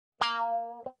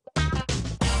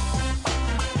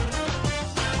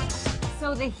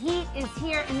know the heat is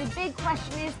here, and the big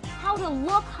question is how to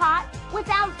look hot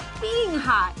without being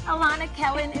hot. Alana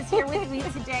Kellen is here with me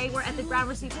today. We're at the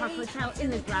Gramercy Park Hotel in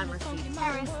the Gramercy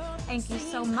Terrace. Thank you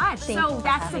so much. So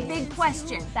that's the big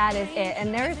question. That is it,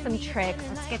 and there are some tricks.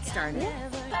 Let's get started.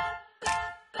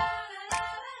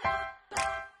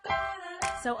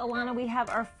 So Alana, we have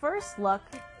our first look,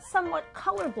 somewhat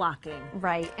color blocking.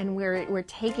 Right, and we're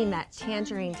taking that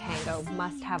tangerine tango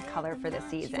must-have color for the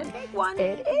season. It's a big one.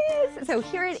 It is. So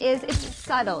here it is. It's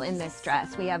subtle in this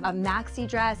dress. We have a maxi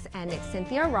dress, and it's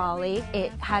Cynthia Raleigh.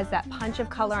 It has that punch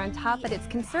of color on top, but it's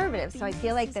conservative. So I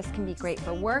feel like this can be great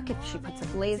for work if she puts a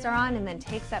blazer on and then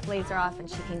takes that blazer off, and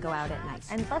she can go out at night.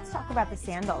 And let's talk about the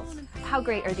sandals. How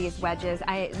great are these wedges?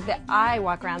 I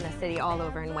walk around the city all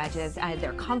over in wedges.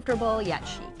 They're comfortable yet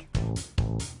chic.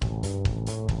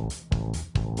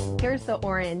 Here's the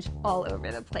orange all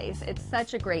over the place. It's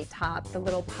such a great top. The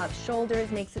little puff shoulders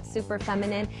makes it super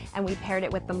feminine, and we paired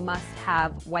it with the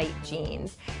must-have white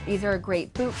jeans. These are a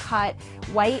great boot cut.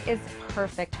 White is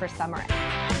perfect for summer.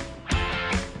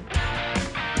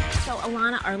 So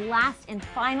Alana, our last and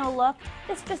final look,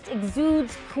 this just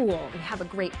exudes cool. We have a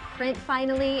great print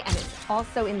finally, and it's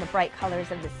also in the bright colors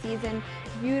of the season.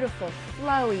 Beautiful,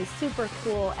 flowy, super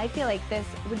cool. I feel like this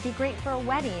would be great for a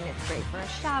wedding. It's great for a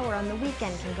shower on the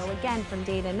weekend, can go again from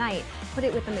day to night. Put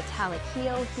it with a metallic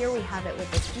heel. Here we have it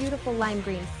with this beautiful lime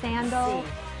green sandal.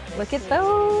 Look at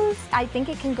those. I think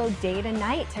it can go day to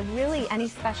night to really any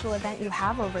special event you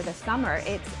have over the summer.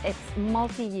 It's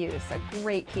multi-use, a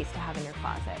great piece to have in your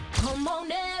closet. Come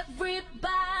on, everybody.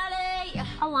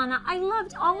 Alana, I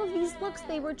loved all of these looks.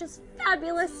 They were just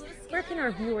fabulous. Where can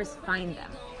our viewers find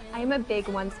them? I am a big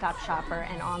one-stop shopper,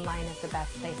 and online is the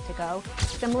best place to go.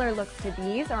 Similar looks to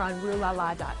these are on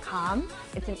roulala.com.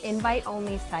 It's an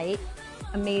invite-only site.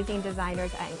 Amazing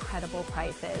designers at incredible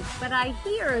prices. But I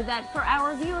hear that for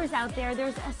our viewers out there,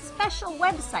 there's a special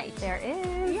website. There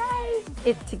is. Yay!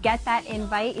 To get that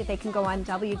invite, they can go on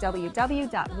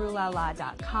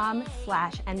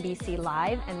www.roulala.com/NBC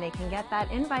Live, and they can get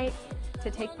that invite to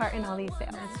take part in all these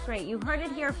sales. That's great. You heard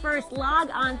it here first.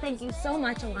 Log on. Thank you so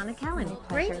much, Alana Kellen. My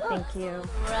pleasure. Great look. Thank you.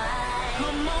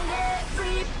 Come on,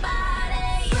 everybody.